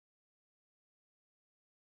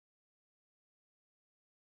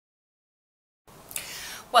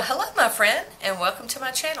Well, hello my friend, and welcome to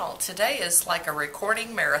my channel. Today is like a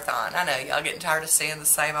recording marathon. I know, y'all getting tired of seeing the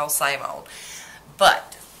same old.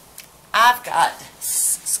 But I've got,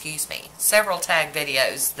 excuse me, several tag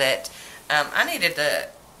videos that I needed to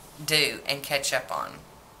do and catch up on.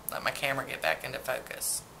 Let my camera get back into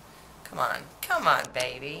focus. Come on,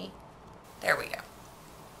 baby. There we go.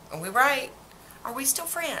 Are we right? Are we still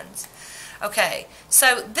friends? Okay,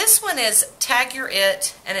 so this one is Tag Your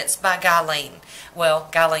It, and it's by Jayliey. Well,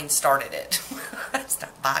 Jayliey started it. It's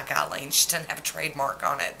not by Jayliey. She doesn't have a trademark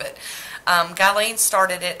on it, but Jayliey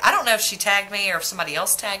started it. I don't know if she tagged me or if somebody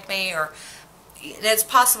else tagged me, or it's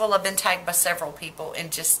possible I've been tagged by several people, and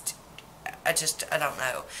I don't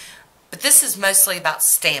know. But this is mostly about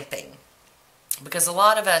stamping, because a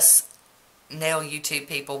lot of us nail YouTube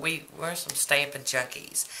people, we're some stamping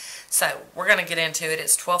junkies. So we're going to get into it.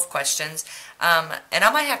 It's 12 questions. And I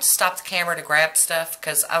might have to stop the camera to grab stuff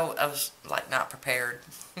because I was like not prepared.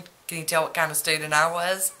 Can you tell what kind of student I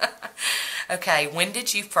was? Okay, when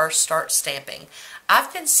did you first start stamping?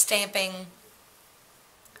 I've been stamping,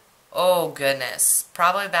 oh goodness,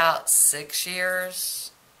 probably about 6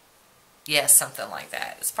 years. Yes, something like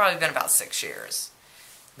that. It's probably been about 6 years.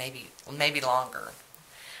 Maybe longer.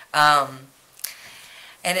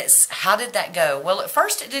 And it's, how did that go? Well, at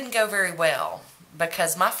first it didn't go very well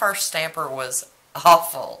because my first stamper was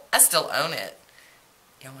awful. I still own it.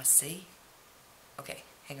 You want to see? Okay,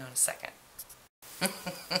 hang on a second.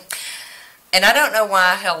 And I don't know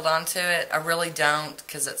why I held on to it. I really don't,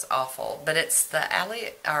 because it's awful. But it's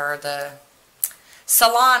the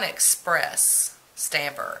Salon Express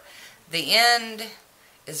stamper. The end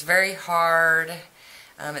is very hard.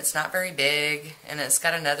 It's not very big, and it's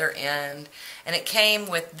got another end. And it came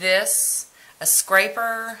with this, a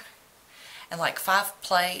scraper, and like 5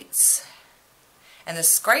 plates. And the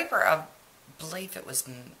scraper, I believe it was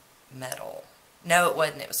metal. No, it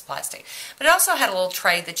wasn't. It was plastic. But it also had a little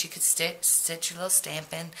tray that you could stitch your little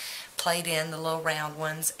stamping, plate in the little round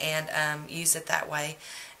ones, and use it that way.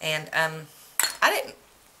 And I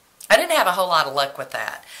didn't have a whole lot of luck with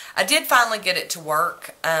that. I did finally get it to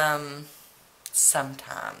work.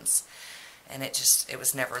 Sometimes, and it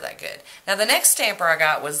was never that good. Now the next stamper I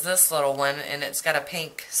got was this little one, and it's got a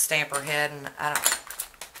pink stamper head, and I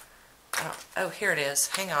don't oh, here it is.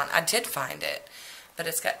 Hang on, I did find it, but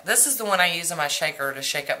this is the one I use in my shaker to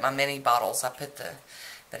shake up my mini bottles.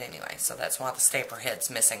 But anyway, so that's why the stamper head's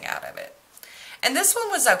missing out of it. And this one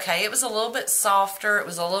was okay. It was a little bit softer. It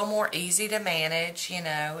was a little more easy to manage, you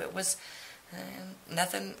know. It was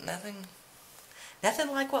nothing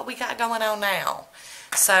like what we got going on now.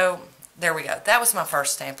 So, there we go. That was my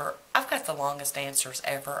first stamper. I've got the longest answers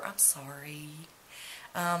ever. I'm sorry.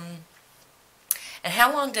 And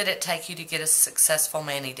how long did it take you to get a successful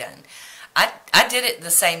mani done? I did it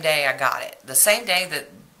the same day I got it. The same day that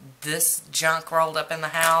this junk rolled up in the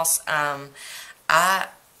house, I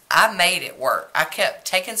made it work. I kept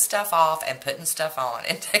taking stuff off and putting stuff on.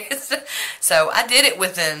 So, I did it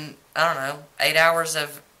within, I don't know, 8 hours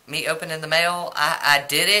of me opening the mail. I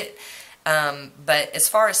did it, but as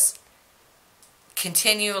far as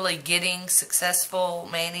continually getting successful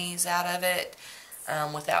manis out of it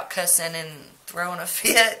without cussing and throwing a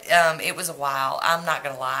fit, it was a while. I'm not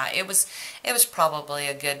gonna lie. It was probably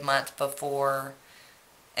a good month before,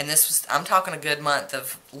 and I'm talking a good month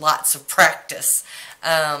of lots of practice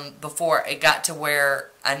before it got to where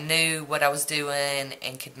I knew what I was doing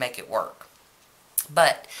and could make it work.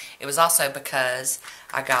 But it was also because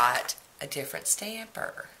I got a different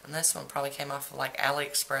stamper. And this one probably came off of like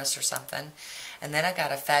AliExpress or something. And then I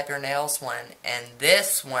got a BabygirlNails one. And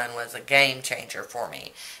this one was a game changer for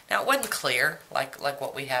me. Now it wasn't clear like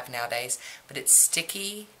what we have nowadays. But it's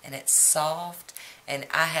sticky and it's soft. And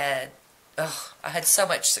I had so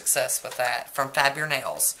much success with that from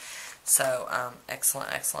BabygirlNails. So,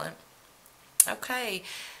 excellent. Okay.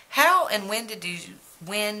 How and when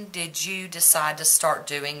did you decide to start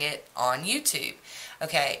doing it on YouTube?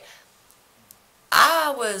 Okay,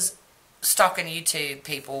 I was stalking YouTube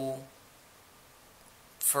people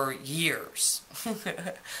for years.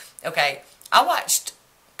 Okay, I watched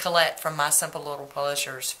Colette from My Simple Little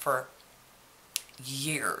Polishers for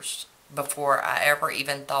years before I ever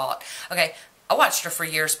even thought. Okay, I watched her for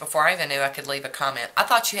years before I even knew I could leave a comment. I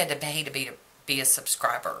thought you had to pay to be a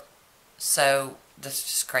subscriber. So that's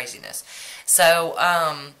just craziness. So,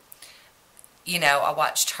 you know, I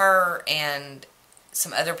watched her and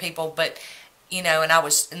some other people, but, you know, and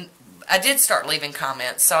I did start leaving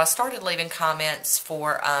comments. So I started leaving comments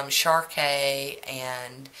for Sharkay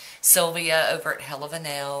and Sylvia over at Hell of a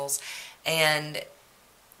Nails, and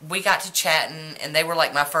we got to chatting, and they were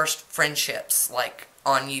like my first friendships, like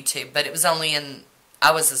on YouTube, but it was only in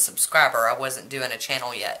I was a subscriber. I wasn't doing a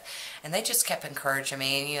channel yet. And they just kept encouraging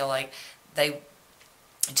me. And, you know, like, they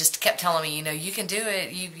just kept telling me, you know, you can do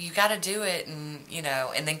it. You got to do it. And, you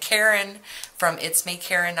know, and then Karen from It's Me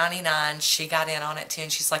Karen 99, she got in on it too.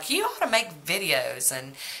 And she's like, you ought to make videos.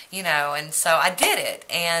 And, you know, and so I did it.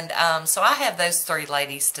 And so I have those 3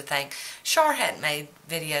 ladies to thank. Char hadn't made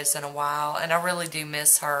videos in a while, and I really do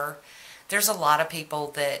miss her. There's a lot of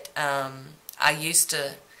people that I used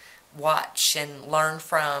to watch and learn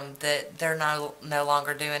from that they're no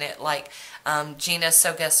longer doing it. Like Gina,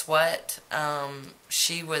 so guess what?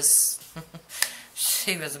 She was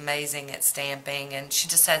she was amazing at stamping, and she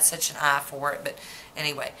just had such an eye for it. But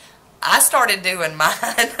anyway, I started doing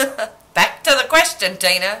mine. Back to the question,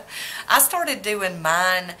 Tina. I started doing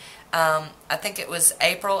mine, I think it was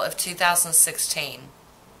April of 2016.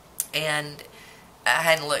 And I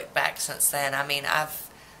hadn't looked back since then. I mean, I've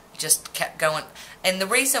just kept going. And the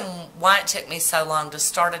reason why it took me so long to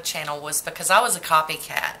start a channel was because I was a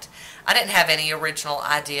copycat. I didn't have any original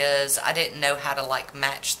ideas. I didn't know how to, like,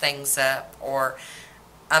 match things up. Or,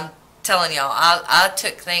 I'm telling y'all, I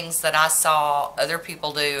took things that I saw other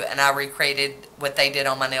people do, and I recreated what they did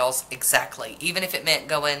on my nails exactly. Even if it meant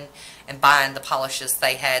going and buying the polishes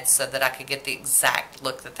they had so that I could get the exact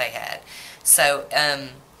look that they had. So,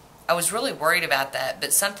 I was really worried about that,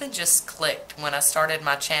 but something just clicked when I started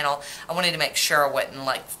my channel. I wanted to make sure I wasn't,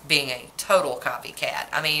 like, being a total copycat.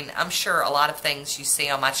 I mean, I'm sure a lot of things you see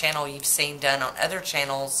on my channel you've seen done on other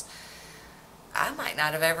channels. I might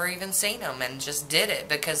not have ever even seen them and just did it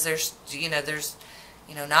because there's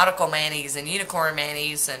nautical manis and unicorn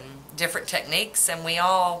manis and different techniques, and we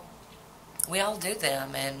all do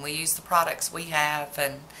them, and we use the products we have.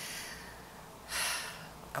 And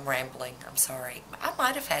I'm rambling. I'm sorry. I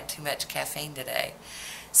might have had too much caffeine today.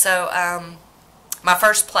 So, my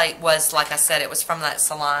first plate was, like I said, it was from that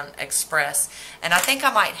Salon Express. And I think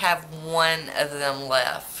I might have one of them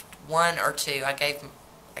left. 1 or 2. I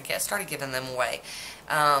started giving them away.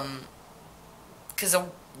 Because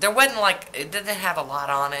there wasn't, like, it didn't have a lot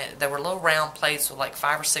on it. There were little round plates with like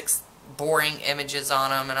 5 or 6 boring images on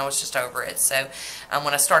them, and I was just over it. So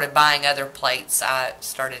when I started buying other plates, I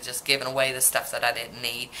started just giving away the stuff that I didn't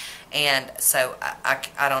need. And so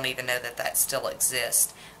I don't even know that still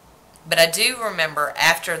exists. But I do remember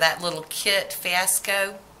after that little kit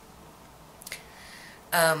fiasco,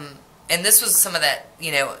 and this was some of that,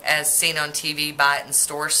 you know, as seen on TV, buy it in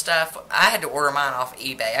store stuff. I had to order mine off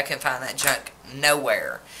eBay. I couldn't find that junk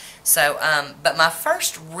nowhere. So, but my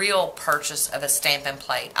first real purchase of a stamping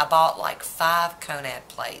plate, I bought like 5 Conad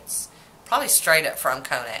plates, probably straight up from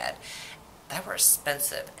Conad. They were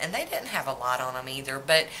expensive, and they didn't have a lot on them either,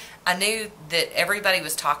 but I knew that everybody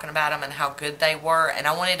was talking about them and how good they were, and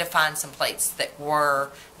I wanted to find some plates that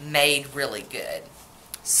were made really good.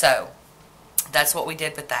 So, that's what we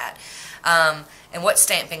did with that. And what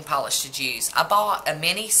stamping polish did you use? I bought a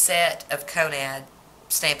mini set of Conad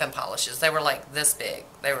stamping polishes. They were like this big.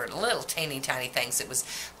 They were little teeny tiny things. It was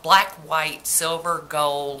black, white, silver,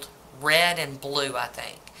 gold, red, and blue, I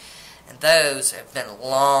think. And those have been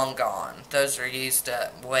long gone. Those are used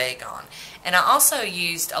up, way gone. And I also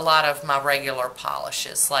used a lot of my regular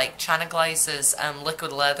polishes, like China Glaze's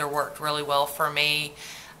liquid leather worked really well for me.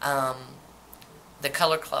 The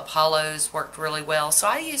Color Club Hollows worked really well. So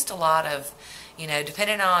I used a lot of, you know,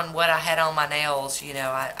 depending on what I had on my nails, you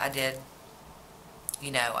know, I did,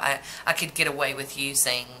 you know, I could get away with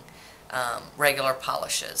using regular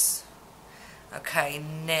polishes. Okay,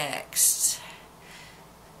 next.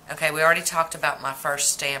 Okay, we already talked about my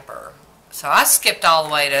first stamper. So I skipped all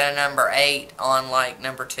the way to number 8 on like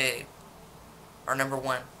number 2. Or number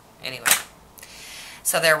 1. Anyway.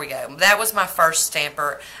 So there we go. That was my first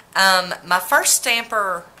stamper. My first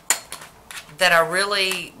stamper that I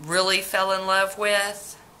really, really fell in love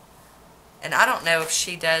with, and I don't know if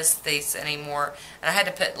she does these anymore, and I had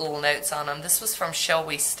to put little notes on them. This was from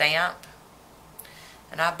Shelby Stamp,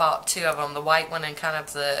 and I bought 2 of them, the white one and kind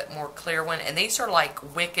of the more clear one, and these are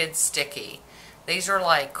like wicked sticky. These are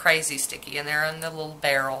like crazy sticky, and they're in the little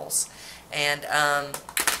barrels. And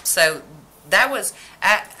so that was,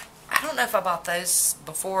 I don't know if I bought those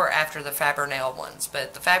before or after the Faber-Nail ones,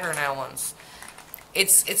 but the Faber-Nail ones,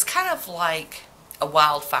 it's kind of like a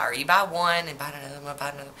wildfire. You buy one and buy another one, buy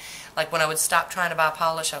another. Like when I would stop trying to buy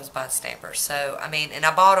polish, I was buying stampers. So, I mean, and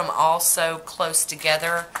I bought them all so close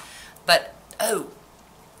together. But, oh,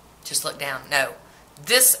 just look down. No.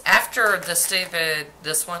 This, after the stupid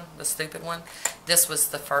one, this was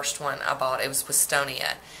the first one I bought. It was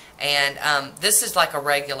Wistonia. And this is like a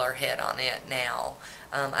regular head on it now.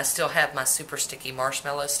 I still have my super sticky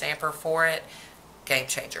marshmallow stamper for it. Game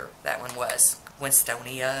changer, that one was.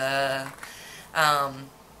 Wistonia.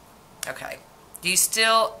 Okay. Do you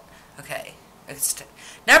still... Okay.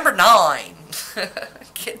 Number 9.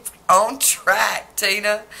 Get on track,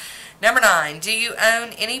 Tina. Number 9. Do you own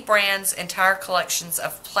any brand's entire collections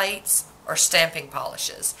of plates or stamping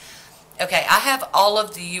polishes? Okay, I have all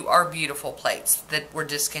of the You Are Beautiful plates that were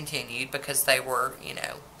discontinued because they were, you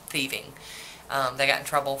know, thieving. They got in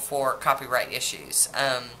trouble for copyright issues.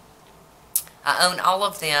 I own all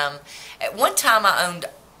of them. At one time, I owned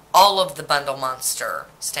all of the Bundle Monster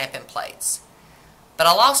stamping plates. But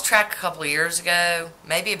I lost track a couple of years ago,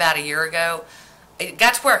 maybe about a year ago. It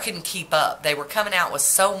got to where I couldn't keep up. They were coming out with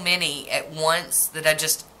so many at once that I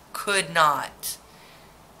just could not.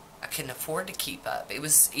 I couldn't afford to keep up. It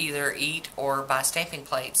was either eat or buy stamping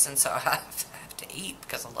plates, and so I have to eat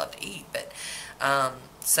because I love to eat. But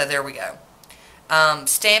so there we go.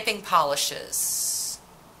 Stamping polishes.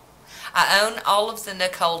 I own all of the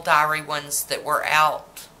Nicole Diary ones that were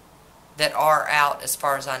out, that are out as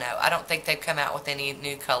far as I know. I don't think they've come out with any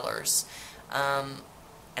new colors.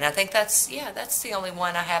 And I think that's the only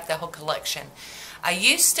one I have the whole collection. I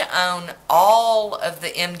used to own all of the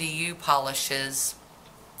MDU polishes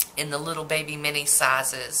in the little baby mini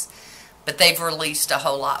sizes, but they've released a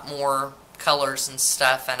whole lot more colors and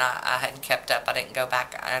stuff, and I hadn't kept up. I didn't go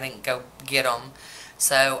back. I didn't go get them.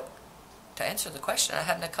 So to answer the question, I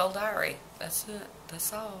have Nicole Diary. That's it.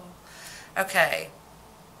 That's all. Okay.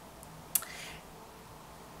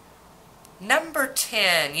 Number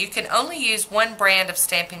 10. You can only use one brand of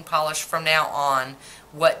stamping polish from now on.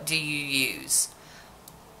 What do you use?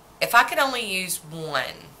 If I could only use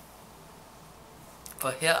one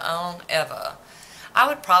for here on ever, I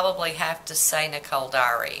would probably have to say Nicole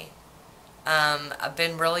Diary. I've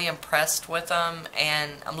been really impressed with them,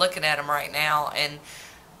 and I'm looking at them right now, and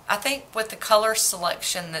I think with the color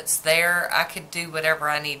selection that's there, I could do whatever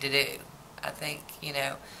I need to do. I think, you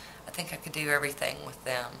know, I think I could do everything with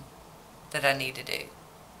them that I need to do.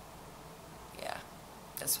 Yeah,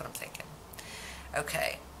 that's what I'm thinking.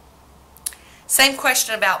 Okay. Same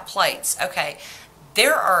question about plates. Okay,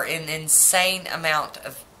 there are an insane amount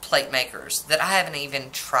of plate makers that I haven't even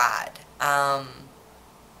tried.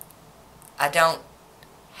 I don't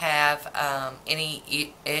have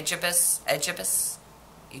any Ejubis.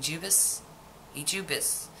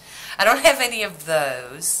 I don't have any of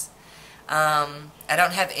those. I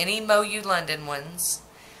don't have any Moyu London ones.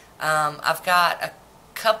 I've got a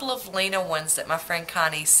couple of Lena ones that my friend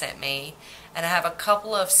Connie sent me, and I have a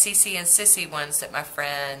couple of Cece and Sissy ones that my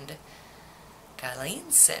friend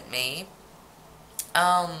Guyleen sent me.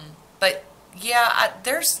 But yeah,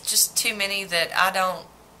 there's just too many that I don't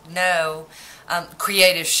know.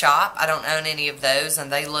 Creative Shop, I don't own any of those,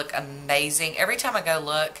 and they look amazing. Every time I go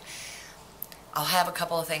look, I'll have a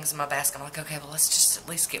couple of things in my basket. I'm like, okay, well, let's just at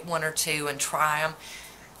least get one or two and try them.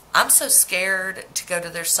 I'm so scared to go to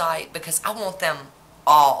their site because I want them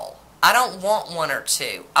all. I don't want one or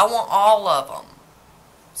two. I want all of them.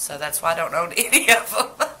 So that's why I don't own any of them.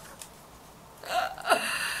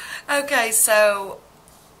 Okay, so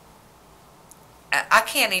I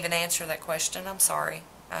can't even answer that question. I'm sorry.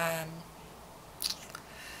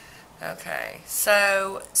 Okay,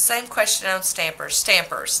 so same question on stampers.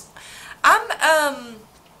 Stampers. I'm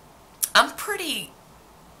pretty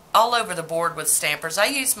all over the board with stampers. I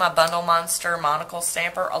use my Bundle Monster monocle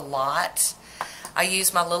stamper a lot. I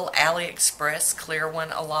use my little AliExpress clear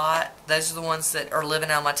one a lot. Those are the ones that are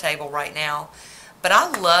living on my table right now. But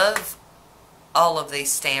I love all of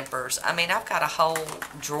these stampers. I mean, I've got a whole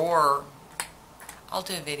drawer. I'll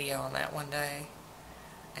do a video on that one day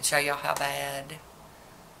and show y'all how bad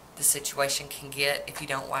the situation can get if you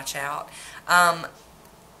don't watch out. I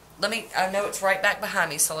know it's right back behind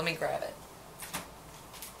me, so let me grab it.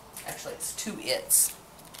 Actually, it's two its.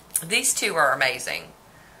 These two are amazing.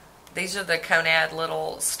 These are the Conad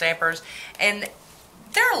little stampers, and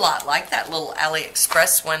they're a lot like that little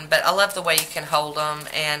AliExpress one, but I love the way you can hold them,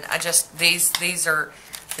 and I just, these are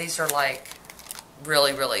like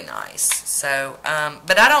really, really nice. So,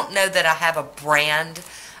 but I don't know that I have a brand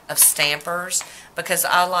of stampers because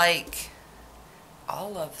I like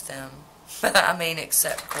all of them. I mean,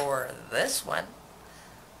 except for this one.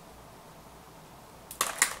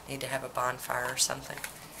 Need to have a bonfire or something.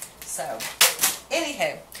 So,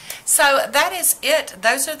 anywho, so that is it.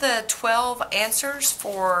 Those are the 12 answers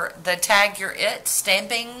for the Tag Your It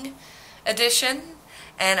stamping edition.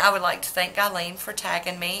 And I would like to thank Guyleen for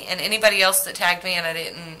tagging me, and anybody else that tagged me and I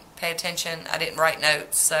didn't pay attention. I didn't write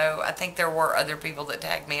notes, so I think there were other people that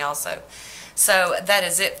tagged me also. So that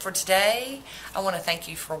is it for today. I want to thank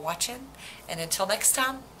you for watching, and until next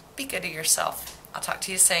time, be good to yourself. I'll talk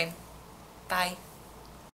to you soon. Bye.